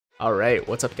Alright,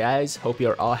 what's up guys? Hope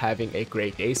you're all having a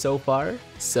great day so far.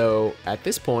 So at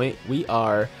this point, we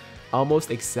are almost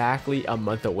exactly a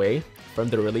month away from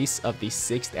the release of the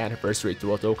 6th anniversary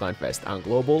Dual Dokkanfest on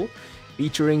Global,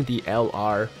 featuring the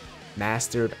LR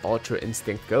Mastered Ultra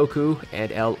Instinct Goku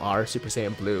and LR Super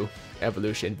Saiyan Blue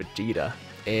Evolution Vegeta.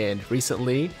 And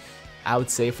recently, I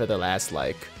would say for the last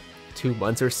 2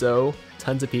 months or so,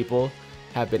 tons of people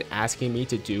have been asking me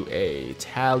to do a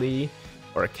tally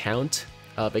or a count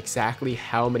of exactly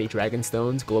how many Dragon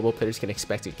Stones global players can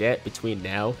expect to get between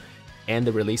now and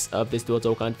the release of this Dual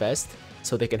Dokkanfest,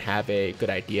 so they can have a good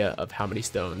idea of how many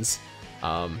stones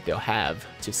they'll have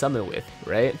to summon with,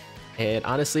 right? And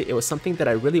honestly, it was something that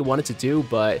I really wanted to do,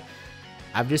 but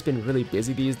I've just been really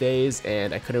busy these days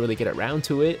and I couldn't really get around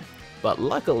to it. But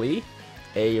luckily,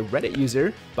 a Reddit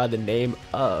user by the name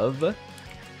of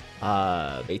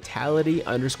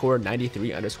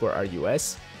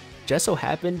Fatality_93_RUS just so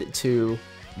happened to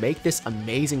make this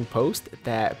amazing post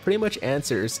that pretty much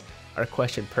answers our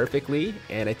question perfectly,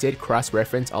 and I did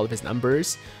cross-reference all of his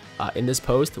numbers in this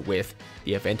post with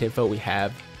the event info we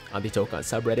have on the Dokkan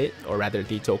subreddit, or rather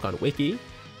the Dokkan wiki,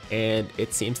 and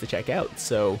it seems to check out.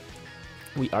 So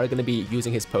we are going to be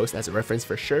using his post as a reference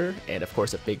for sure, and of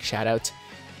course a big shout out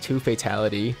to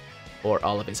Fatality for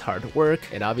all of his hard work,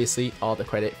 and obviously all the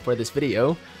credit for this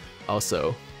video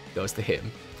also goes to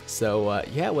him. So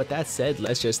yeah, with that said,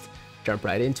 let's just jump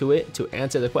right into it to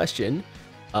answer the question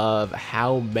of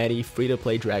how many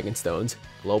free-to-play Dragon Stones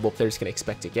global players can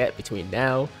expect to get between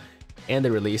now and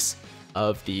the release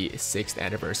of the 6th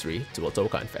anniversary Dual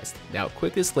Dokkanfest. Now,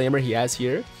 quick disclaimer he has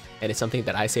here, and it's something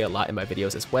that I say a lot in my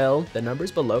videos as well, the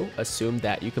numbers below assume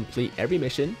that you complete every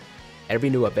mission, every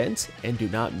new event, and do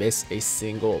not miss a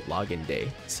single login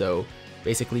day. So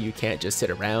basically, you can't just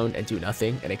sit around and do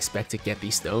nothing and expect to get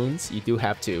these stones. You do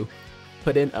have to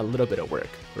put in a little bit of work,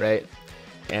 right?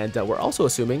 And we're also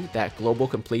assuming that Global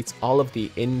completes all of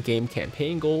the in-game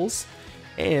campaign goals,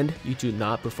 and you do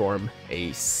not perform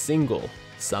a single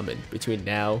summon between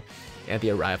now and the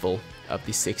arrival of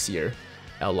the 6-year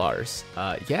LRs.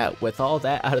 Yeah, with all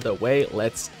that out of the way,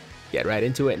 let's get right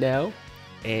into it now.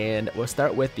 And we'll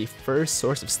start with the first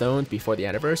source of stones before the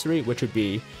anniversary, which would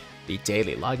be the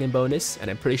daily login bonus,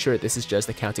 and I'm pretty sure this is just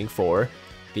accounting for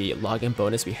the login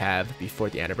bonus we have before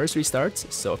the anniversary starts.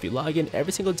 So if you log in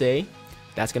every single day,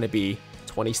 that's going to be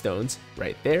 20 stones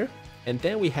right there. And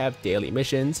then we have daily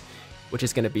missions, which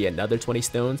is going to be another 20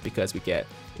 stones because we get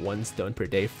 1 stone per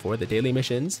day for the daily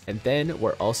missions. And then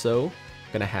we're also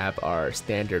going to have our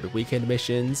standard weekend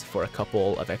missions for a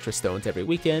couple of extra stones every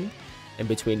weekend. And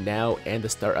between now and the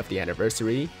start of the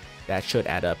anniversary, that should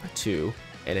add up to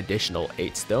an additional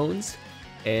 8 stones.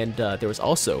 And there was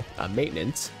also a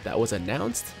maintenance that was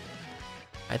announced,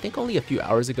 I think only a few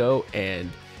hours ago,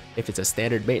 and if it's a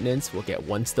standard maintenance, we'll get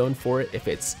 1 stone for it. If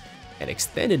it's an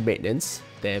extended maintenance,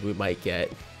 then we might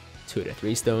get 2 to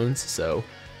 3 stones, so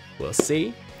we'll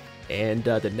see. And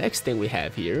the next thing we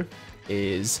have here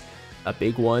is a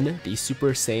big one, the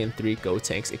Super Saiyan 3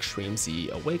 Gotenks Extreme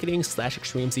Z Awakening /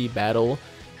 Extreme Z Battle,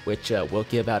 which will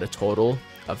give out a total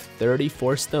of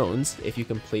 34 stones if you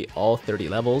complete all 30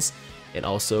 levels and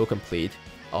also complete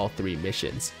all 3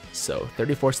 missions. So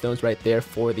 34 stones right there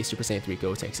for the Super Saiyan 3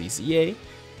 Gotenks EZA.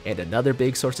 And another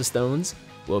big source of stones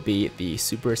will be the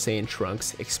Super Saiyan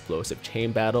Trunks Explosive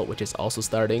Chain Battle, which is also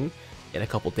starting in a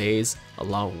couple days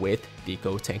along with the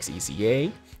Gotenks EZA.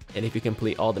 And if you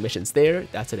complete all the missions there,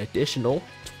 that's an additional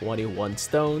 21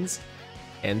 stones.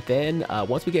 And then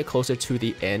once we get closer to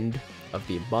the end of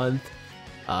the month,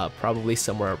 probably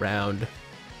somewhere around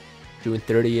June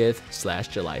 30th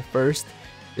 / July 1st,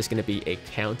 there's going to be a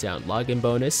countdown login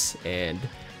bonus, and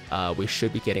we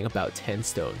should be getting about 10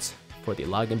 stones for the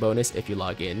login bonus if you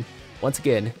log in once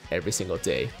again every single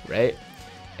day, right?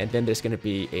 And then there's going to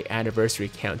be a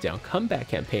anniversary countdown comeback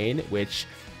campaign, which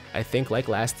I think like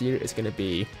last year is going to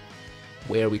be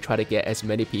where we try to get as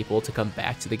many people to come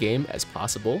back to the game as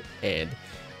possible, and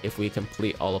if we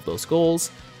complete all of those goals,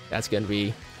 that's going to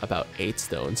be about 8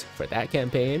 stones for that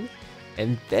campaign.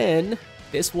 And then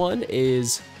this one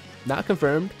is not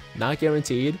confirmed, not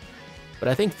guaranteed, but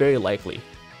I think very likely.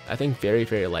 I think very,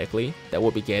 very likely that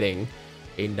we'll be getting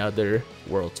another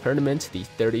World Tournament, the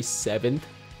 37th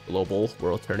Global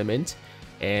World Tournament.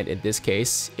 And in this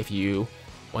case, if you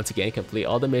once again complete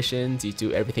all the missions, you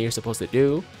do everything you're supposed to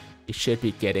do, you should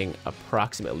be getting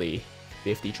approximately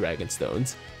 50 Dragon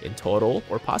Stones in total,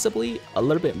 or possibly a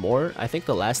little bit more. I think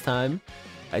the last time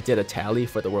I did a tally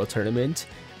for the World Tournament,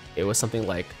 it was something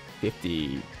like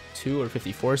 52 or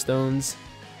 54 stones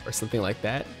or something like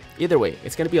that. Either way,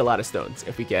 it's going to be a lot of stones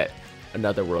if we get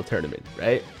another World Tournament,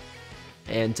 right?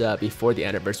 And before the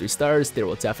anniversary starts, there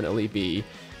will definitely be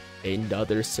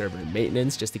another server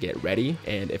maintenance just to get ready.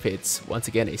 And if it's once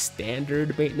again a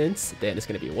standard maintenance, then it's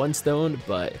going to be 1 stone.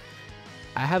 But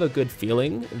I have a good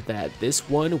feeling that this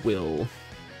one will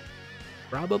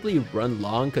probably run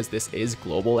long because this is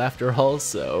global after all.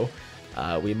 So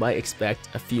we might expect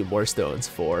a few more stones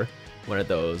for one of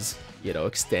those, you know,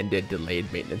 extended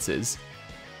delayed maintenances.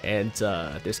 And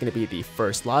there's going to be the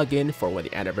first login for when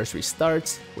the anniversary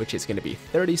starts, which is going to be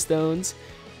 30 stones.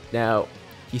 Now,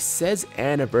 he says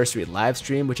anniversary live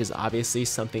stream, which is obviously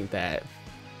something that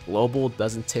global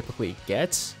doesn't typically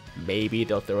get. Maybe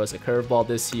they'll throw us a curveball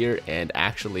this year and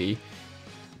actually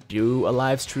do a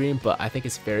live stream, but I think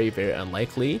it's very, very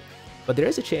unlikely. But there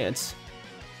is a chance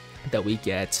that we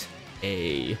get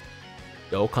a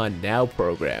Dokkan Now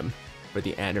program for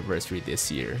the anniversary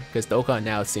this year, because Dokkan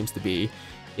Now seems to be,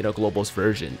 you know, global's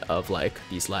version of like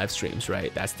these live streams,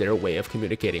 right? That's their way of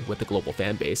communicating with the global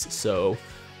fan base. So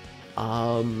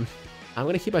I'm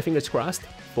gonna keep my fingers crossed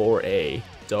for a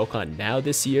Dokkan Now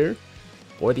this year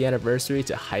for the anniversary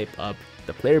to hype up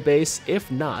the player base.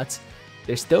 If not,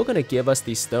 they're still gonna give us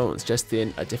these stones, just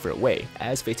in a different way.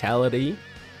 As Fatality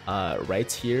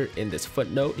writes here in this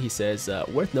footnote, he says,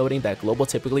 worth noting that global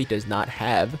typically does not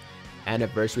have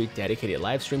anniversary dedicated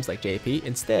live streams like JP.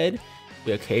 Instead,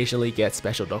 we occasionally get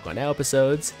special Dokkan Now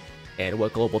episodes, and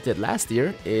what Global did last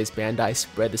year is Bandai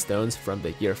spread the stones from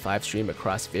the Year 5 stream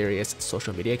across various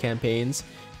social media campaigns,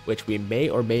 which we may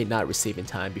or may not receive in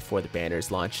time before the banners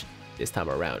launch this time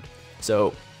around.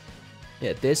 So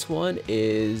yeah, this one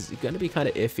is going to be kind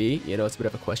of iffy, you know, it's a bit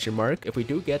of a question mark. If we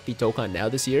do get the Dokkan Now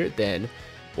this year, then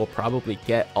we'll probably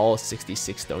get all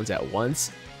 66 stones at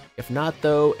once. If not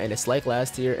though, and it's like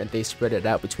last year and they spread it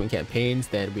out between campaigns,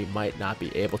 then we might not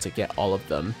be able to get all of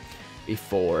them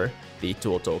before the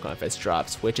dual Dokkanfest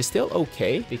drops, which is still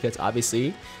okay because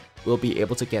obviously we'll be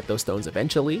able to get those stones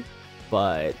eventually,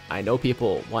 but I know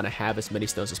people want to have as many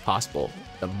stones as possible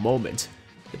the moment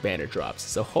the banner drops.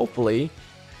 So hopefully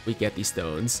we get these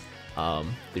stones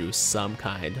through some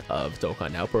kind of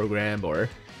Dokkan Now program or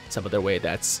some other way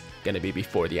that's going to be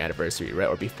before the anniversary, right,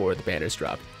 or before the banners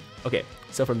drop. Okay,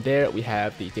 so from there we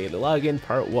have the daily login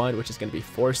part 1, which is going to be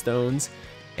 4 stones,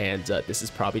 and this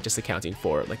is probably just accounting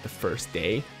for like the first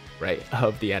day, right,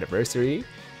 of the anniversary.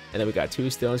 And then we got 2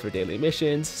 stones for daily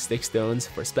missions, 6 stones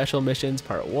for special missions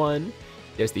part 1.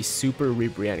 There's the Super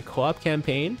Rebrand co-op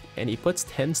campaign, and he puts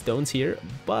 10 stones here,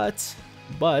 but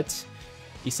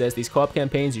he says these co-op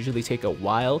campaigns usually take a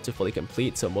while to fully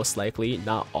complete, so most likely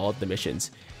not all of the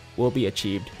missions will be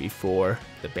achieved before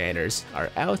the banners are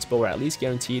out, but we're at least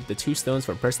guaranteed the 2 stones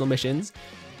from personal missions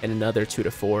and another 2 to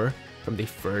 4 from the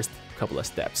first couple of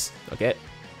steps. Okay,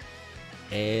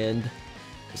 and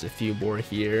there's a few more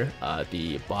here.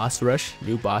 The boss rush,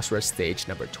 new boss rush stage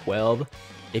number 12.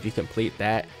 If you complete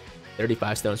that,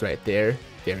 35 stones right there,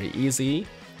 very easy.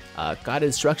 Got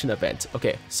instruction event.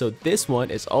 Okay, so this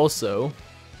one is also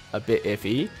a bit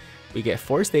iffy. We get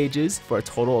 4 stages for a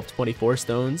total of 24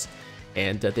 stones.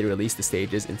 And they release the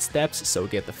stages in steps, so we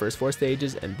get the first 4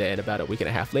 stages, and then about a week and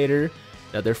a half later,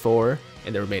 another 4,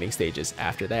 and the remaining stages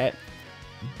after that.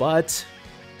 But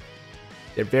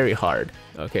they're very hard,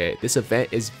 okay? This event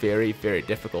is very, very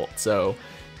difficult, so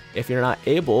if you're not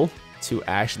able to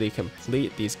actually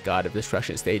complete these God of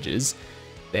Destruction stages,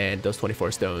 then those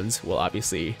 24 stones will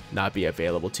obviously not be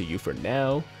available to you for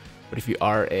now. But if you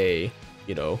are a,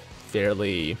 you know,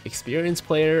 fairly experienced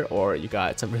player, or you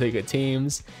got some really good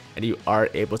teams and you are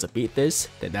able to beat this,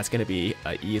 then that's going to be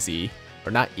a easy,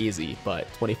 or not easy, but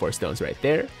 24 stones right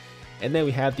there. And then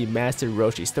we have the Master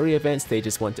Roshi Story event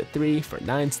stages 1 to 3 for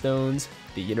 9 stones,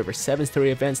 the Universe 7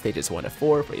 Story event stages 1 to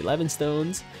 4 for 11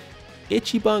 stones,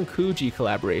 Ichiban Kuji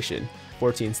collaboration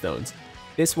 14 stones.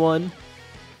 This one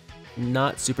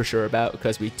not super sure about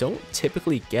because we don't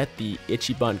typically get the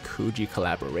Ichiban Kuji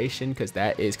collaboration because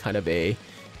that is kind of a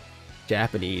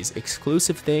Japanese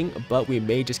exclusive thing, but we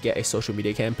may just get a social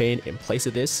media campaign in place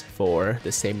of this for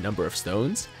the same number of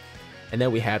stones. And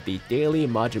then we have the daily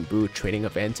Majin Buu training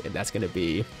event, and that's going to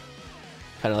be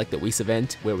kind of like the Whis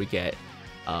event where we get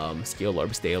skill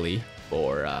orbs daily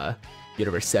for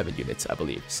Universe 7 units, I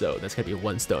believe. So that's going to be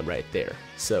 1 stone right there.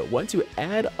 So once you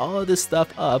add all of this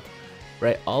stuff up,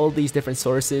 right, all of these different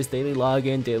sources, daily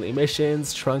login, daily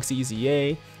missions, Trunks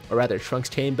EZA, or rather Trunks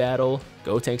Chain Battle,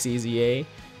 Gotenks EZA,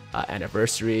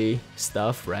 anniversary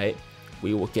stuff, right,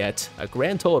 we will get a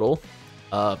grand total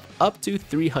of up to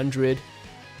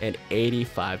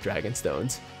 385 Dragon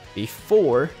Stones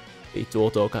before the Dual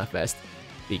Dokkanfest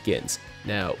begins.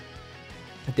 Now,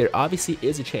 there obviously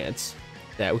is a chance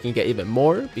that we can get even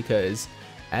more because,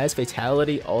 as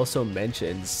Fatality also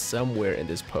mentions somewhere in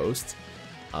this post,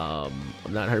 I'm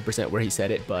not 100% where he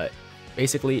said it, but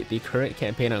basically the current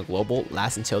campaign on Global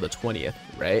lasts until the 20th,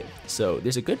 right? So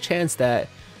there's a good chance that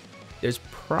there's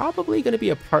probably going to be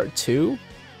a part 2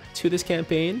 to this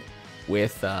campaign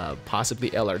with possibly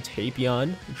LR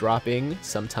Tapion dropping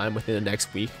sometime within the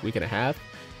next week and a half.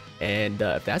 And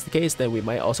if that's the case, then we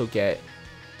might also get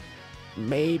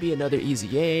maybe another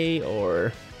EZA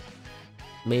or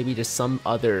maybe just some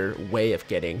other way of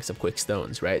getting some quick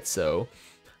stones, right? So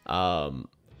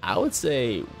I would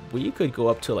say we could go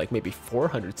up to like maybe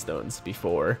 400 stones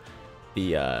before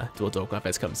the Dual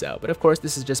Dokkanfest comes out. But of course,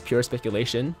 this is just pure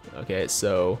speculation. Okay,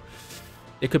 so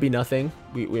it could be nothing.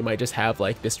 We might just have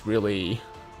like this really,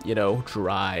 you know,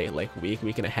 dry like week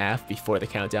and a half before the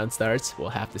countdown starts. We'll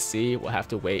have to see. We'll have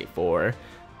to wait for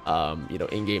you know,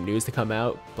 in-game news to come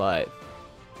out. But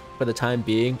for the time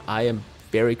being, I am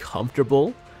very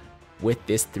comfortable with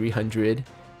this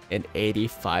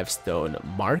 385 stone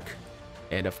mark.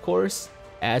 And of course,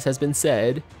 as has been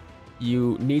said,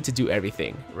 you need to do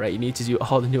everything, right? You need to do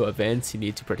all the new events. You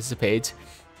need to participate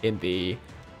in the,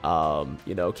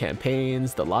 you know,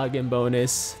 campaigns, the login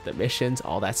bonus, the missions,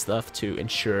 all that stuff to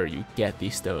ensure you get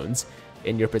these stones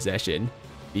in your possession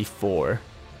before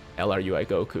LRUI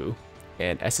Goku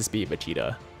and SSBE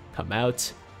Vegeta come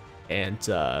out. And,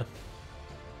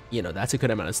 you know, that's a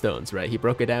good amount of stones, right? He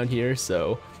broke it down here,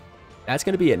 so that's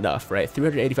going to be enough, right?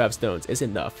 385 stones is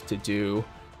enough to do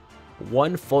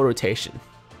one full rotation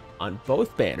on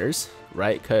both banners,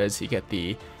 right? Because you get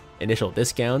the initial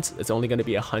discounts. It's only going to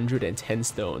be 110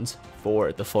 stones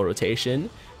for the full rotation.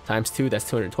 Times 2, that's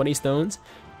 220 stones.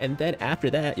 And then after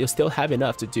that, you'll still have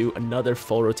enough to do another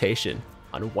full rotation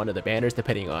on one of the banners,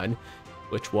 depending on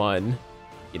which one,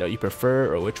 you know, you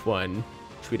prefer or which one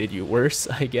treated you worse,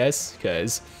 I guess,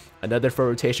 because another full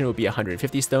rotation would be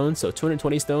 150 stones, so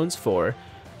 220 stones for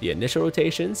the initial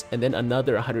rotations, and then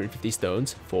another 150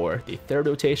 stones for the third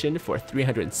rotation for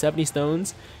 370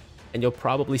 stones, and you'll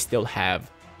probably still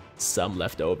have some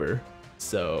left over.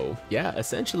 So yeah,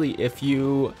 essentially, if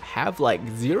you have like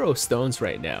 0 stones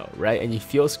right now, right, and you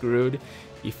feel screwed,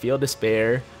 you feel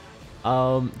despair,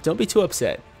 don't be too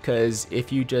upset, because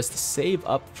if you just save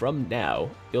up from now,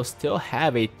 you'll still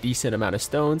have a decent amount of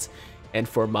stones. And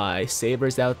for my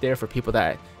savers out there, for people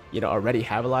that, you know, already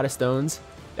have a lot of stones,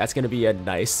 that's going to be a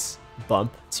nice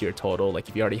bump to your total. Like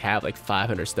if you already have like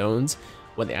 500 stones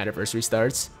when the anniversary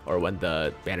starts or when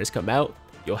the banners come out,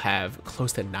 you'll have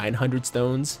close to 900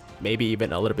 stones, maybe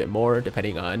even a little bit more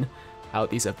depending on how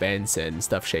these events and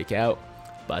stuff shake out.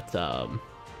 But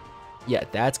yeah,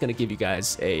 that's going to give you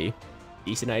guys a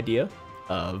decent idea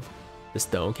of the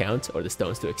stone count or the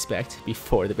stones to expect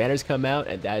before the banners come out.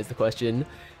 And that is the question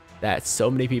that so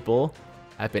many people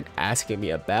have been asking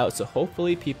me about. So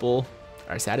hopefully people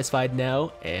are satisfied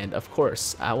now. And of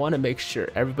course, I want to make sure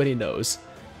everybody knows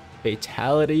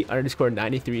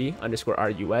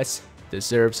Fatality_93_RUS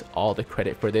deserves all the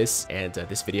credit for this. And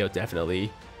this video definitely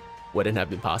wouldn't have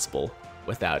been possible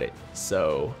without it.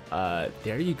 So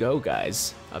there you go,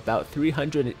 guys. About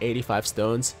 385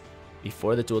 stones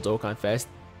before the Dual Dokkanfest.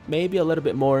 Maybe a little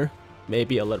bit more,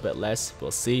 maybe a little bit less.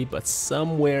 We'll see, but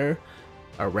somewhere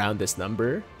around this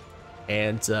number.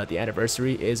 And the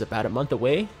anniversary is about a month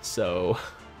away, so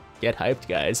get hyped,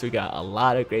 guys. We got a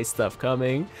lot of great stuff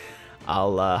coming.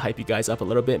 I'll hype you guys up a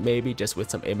little bit, maybe just with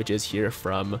some images here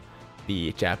from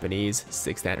the Japanese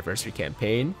 6th anniversary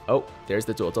campaign. Oh, there's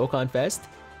the Dual Dokkanfest.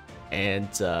 And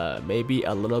maybe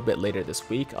a little bit later this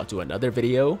week, I'll do another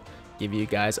video, give you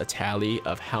guys a tally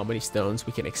of how many stones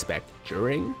we can expect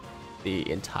during the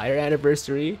entire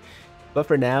anniversary. But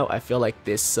for now, I feel like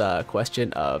this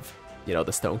question of, you know,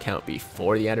 the stone count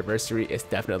before the anniversary is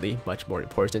definitely much more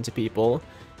important to people.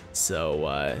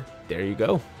 So there you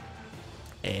go.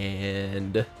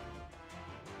 And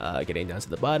getting down to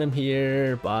the bottom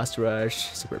here, Boss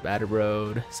Rush, Super Battle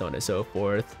Road, so on and so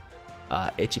forth.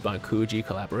 Ichiban Kuji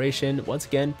collaboration. Once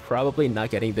again, probably not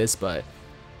getting this, but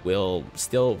we'll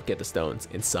still get the stones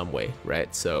in some way,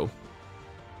 right? So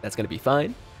that's gonna be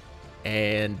fine.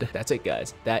 And that's it,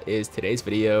 guys. That is today's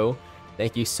video.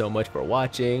 Thank you so much for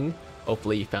watching.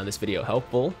 Hopefully you found this video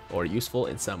helpful or useful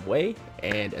in some way.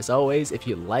 And as always, if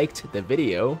you liked the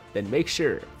video, then make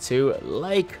sure to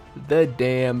like the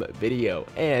damn video.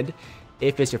 And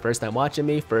if it's your first time watching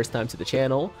me, first time to the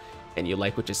channel, and you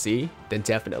like what you see, then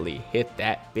definitely hit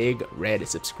that big red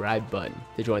subscribe button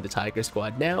to join the Tiger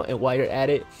Squad now. And while you're at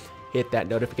it, hit that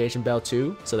notification bell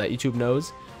too, so that YouTube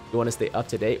knows you want to stay up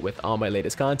to date with all my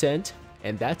latest content.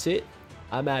 And that's it.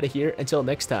 I'm out of here. Until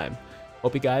next time.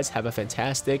 Hope you guys have a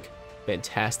fantastic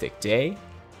day.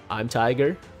 I'm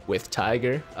Tiger with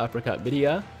Tiger Uppercut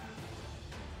Media,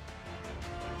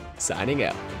 signing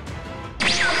out.